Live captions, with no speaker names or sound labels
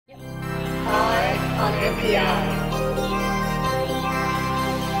on NPI.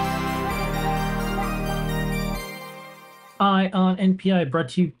 Eye on NPI, brought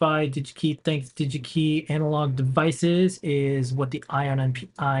to you by DigiKey. Thanks, DigiKey. Analog Devices is what the Eye on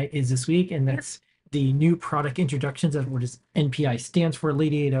NPI is this week, and that's the new product introductions of what is NPI stands for.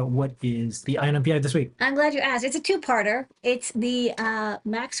 Lady Ada, what is the Eye on NPI this week? I'm glad you asked. It's a two-parter. It's the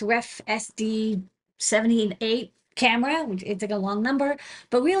MAXREFDES178 camera, which it's like a long number,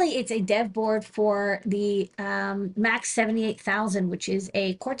 but really it's a dev board for the MAX78000, which is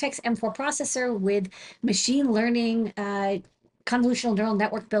a Cortex M4 processor with machine learning convolutional neural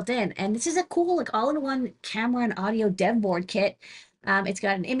network built in. And this is a cool, like all-in-one camera and audio dev board kit. It's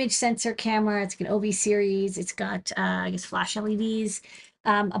got an image sensor camera, it's got an OV series, it's got I guess flash LEDs,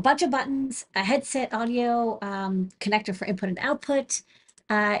 a bunch of buttons, a headset audio connector for input and output.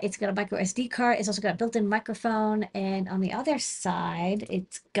 It's got a micro SD card. It's also got a built-in microphone. And on the other side,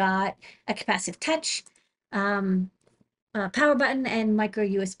 it's got a capacitive touch, power button, and micro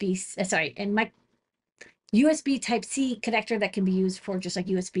USB, USB Type-C connector that can be used for just like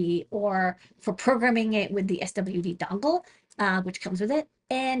USB or for programming it with the SWD dongle, which comes with it.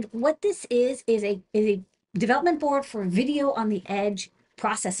 And what this is a development board for video on the edge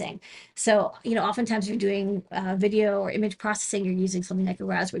processing. So, oftentimes you're doing video or image processing, you're using something like a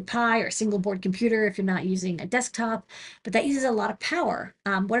Raspberry Pi or a single board computer if you're not using a desktop, but that uses a lot of power.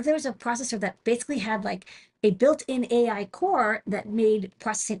 What if there was a processor that basically had like a built-in AI core that made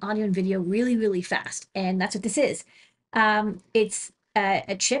processing audio and video really, really fast? And that's what this is. It's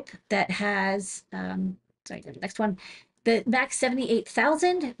a chip that has, sorry, the next one, the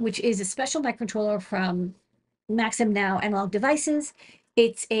MAX78000, which is a special microcontroller from Maxim Now Analog Devices.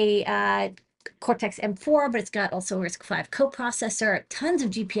 It's a Cortex M4, but it's got also a RISC-V coprocessor, tons of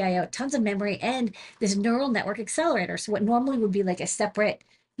GPIO, tons of memory, and this neural network accelerator. So what normally would be like a separate,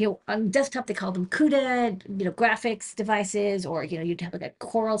 on desktop, they call them CUDA, graphics devices, or, you'd have like a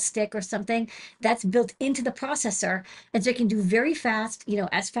Coral stick or something that's built into the processor. And so it can do very fast,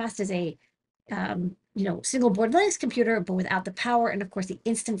 as fast as a, single board Linux computer, but without the power. And of course, the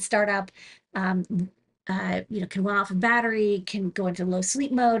instant startup, can run off a battery, can go into low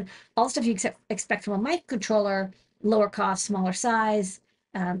sleep mode, all stuff you expect from a microcontroller, lower cost, smaller size,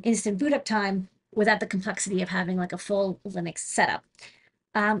 instant boot up time, without the complexity of having like a full Linux setup.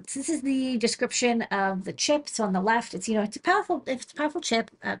 So this is the description of the chip. So on the left, it's a powerful chip,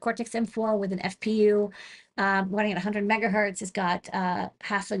 Cortex M4 with an FPU running at 100 megahertz. It's got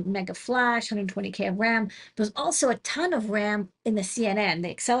half a mega flash, 120K of RAM. There's also a ton of RAM in the CNN, the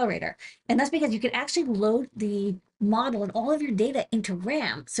accelerator. And that's because you can actually load the model and all of your data into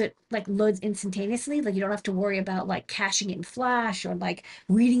RAM. So it like loads instantaneously. Like you don't have to worry about like caching it in flash or like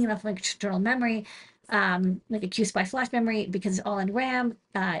reading enough like external memory. Like a QSPI flash memory, because it's all in RAM,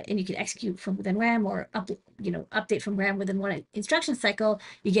 and you can execute from within RAM or update from RAM within one instruction cycle.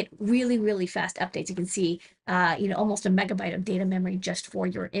 You get really, really fast updates. You can see, almost a megabyte of data memory just for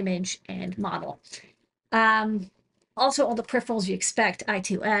your image and model. Also, all the peripherals you expect: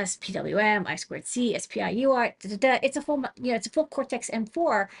 I2S, PWM, I2C, SPI, UART. It's a full, it's a full Cortex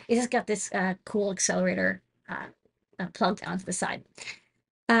M4. It just got this cool accelerator plugged onto the side.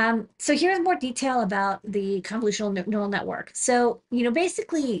 So here's more detail about the convolutional neural network. So,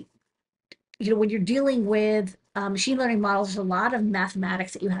 basically, when you're dealing with machine learning models, there's a lot of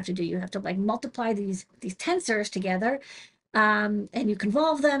mathematics that you have to do. You have to like multiply these tensors together, and you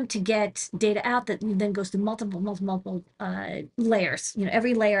convolve them to get data out that then goes through multiple layers.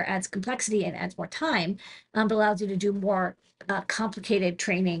 Every layer adds complexity and adds more time, but allows you to do more complicated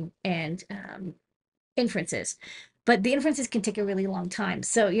training and inferences. But the inferences can take a really long time.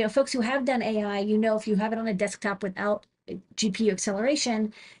 So, folks who have done AI, if you have it on a desktop without GPU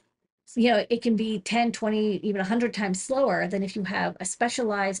acceleration, it can be 10, 20, even 100 times slower than if you have a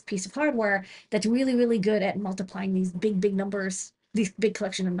specialized piece of hardware that's really, really good at multiplying these big numbers, these big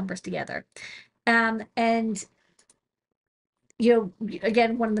collection of numbers together. And,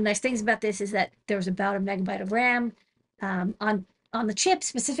 again, one of the nice things about this is that there's about a megabyte of RAM on the chip,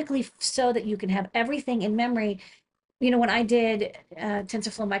 specifically so that you can have everything in memory. When I did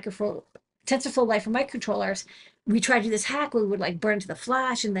TensorFlow Lite for microcontrollers, we tried to do this hack where we would like burn to the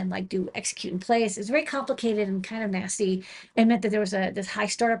flash and then like do execute in place. It's very complicated and kind of nasty. It meant that there was this high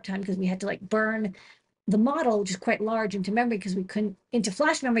startup time because we had to like burn the model, which is quite large, into memory into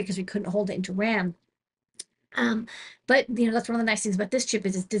flash memory because we couldn't hold it into RAM. But that's one of the nice things about this chip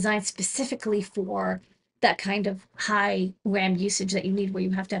is it's designed specifically for that kind of high RAM usage that you need, where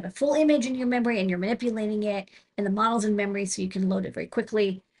you have to have a full image in your memory and you're manipulating it and the model's in memory so you can load it very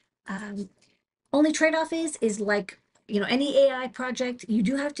quickly. Only trade-off is like, any AI project, you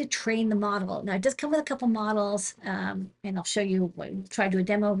do have to train the model. Now, it does come with a couple models, and I'll show you, try to do a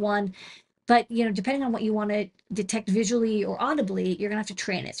demo of one. But, depending on what you want to detect visually or audibly, you're going to have to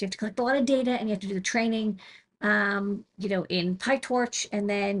train it. So you have to collect a lot of data and you have to do the training, in PyTorch, and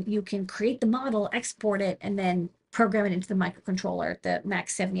then you can create the model, export it, and then program it into the microcontroller, the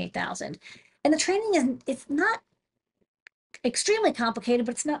MAX78000. And the training it's not extremely complicated,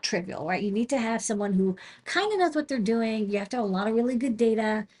 but it's not trivial, right? You need to have someone who kind of knows what they're doing. You have to have a lot of really good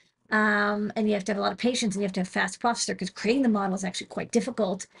data, and you have to have a lot of patience, and you have to have fast processor, because creating the model is actually quite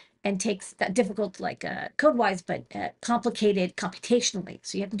difficult and takes that difficult, like code wise, but complicated computationally.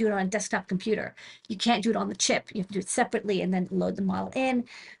 So you have to do it on a desktop computer. You can't do it on the chip. You have to do it separately and then load the model in.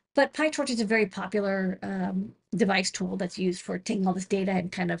 But PyTorch is a very popular device tool that's used for taking all this data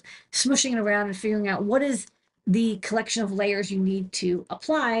and kind of smushing it around and figuring out what is the collection of layers you need to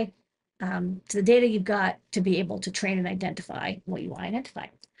apply to the data you've got to be able to train and identify what you want to identify.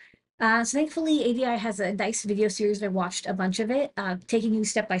 So thankfully, ADI has a nice video series. I watched a bunch of it, taking you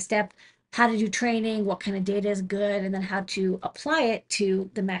step by step how to do training, what kind of data is good, and then how to apply it to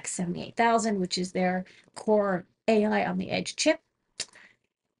the MAX78000, which is their core AI on the edge chip.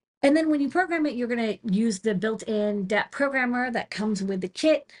 And then when you program it, you're going to use the built-in DAP programmer that comes with the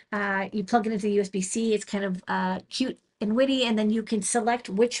kit. You plug it into the USB-C. It's kind of cute and witty, and then you can select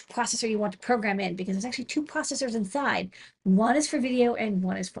which processor you want to program in, because there's actually two processors inside. One is for video and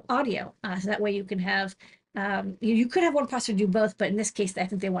one is for audio. So that way you can have, you could have one processor do both, but in this case, I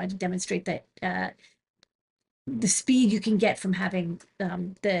think they wanted to demonstrate that the speed you can get from having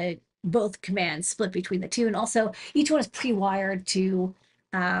the both commands split between the two. And also each one is pre-wired to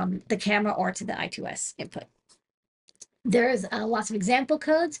the camera or to the I2S input. There's lots of example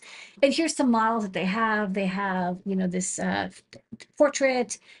codes, and here's some models that they have. They have, this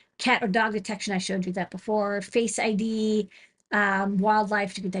portrait, cat or dog detection. I showed you that before. Face ID,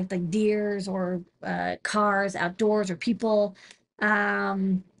 wildlife to detect like deers or cars, outdoors, or people.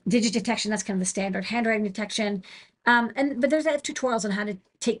 Digit detection, that's kind of the standard. Handwriting detection. But there's tutorials on how to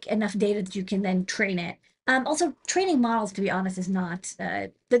take enough data that you can then train it. Also, training models, to be honest, is not,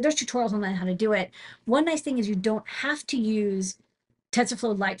 there's tutorials on how to do it. One nice thing is you don't have to use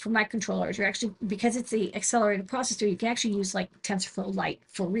TensorFlow Lite for microcontrollers. You're actually, because it's the accelerated processor, you can actually use like TensorFlow Lite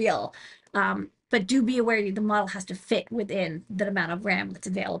for real. But do be aware the model has to fit within the amount of RAM that's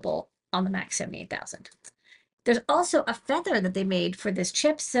available on the MAX78000. There's also a feather that they made for this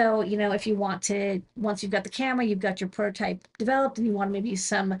chip. So, if you want to, once you've got the camera, you've got your prototype developed, and you want to maybe use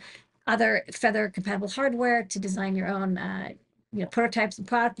some other feather compatible hardware to design your own prototypes and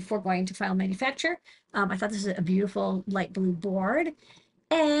product before going to final manufacture. I thought this was a beautiful light blue board.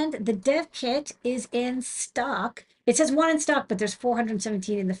 And the dev kit is in stock. It says one in stock, but there's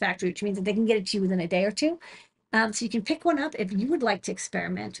 417 in the factory, which means that they can get it to you within a day or two. So you can pick one up if you would like to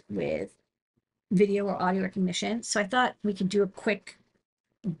experiment with video or audio recognition. So I thought we could do a quick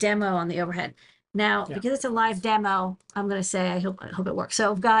demo on the overhead. Now, because it's a live demo, I'm going to say I hope it works. So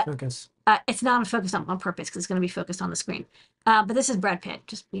I've got Focus. It's not focused on purpose, because it's going to be focused on the screen. But this is Brad Pitt.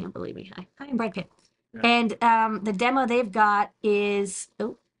 Just believe me. I'm Brad Pitt. Yeah. And the demo they've got is,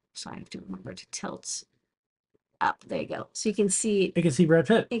 oh, sorry, I have to remember to tilt up. There you go. So you can see. You can see Brad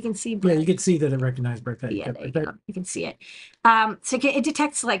Pitt. You can see Brad. Yeah, you can see that it recognized Brad Pitt. Yeah, there you go. You can see it. So it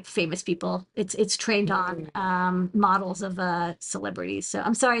detects like famous people. It's trained on models of celebrities. So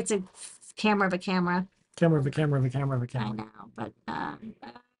I'm sorry, it's a camera of a camera. Camera of a camera of a camera of a camera. I know, but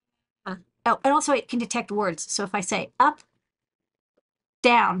oh, and also it can detect words. So if I say up,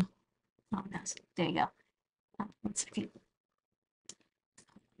 down, oh no, there you go. 1 second.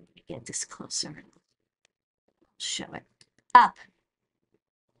 Let me get this closer. Show it. Up,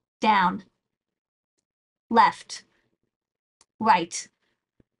 down, left, right.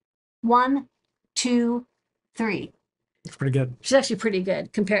 1, 2, 3. It's pretty good. She's actually pretty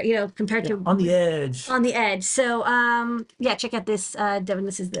good compared to on the edge. On the edge. So yeah, check out this Devin.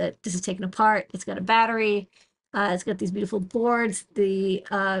 This is taken apart. It's got a battery. It's got these beautiful boards, the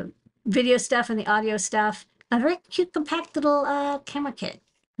video stuff and the audio stuff. A very cute, compact little camera kit.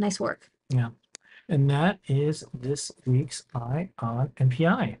 Nice work. Yeah. And that is this week's Eye on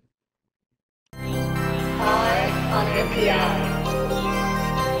NPI. Eye on NPI.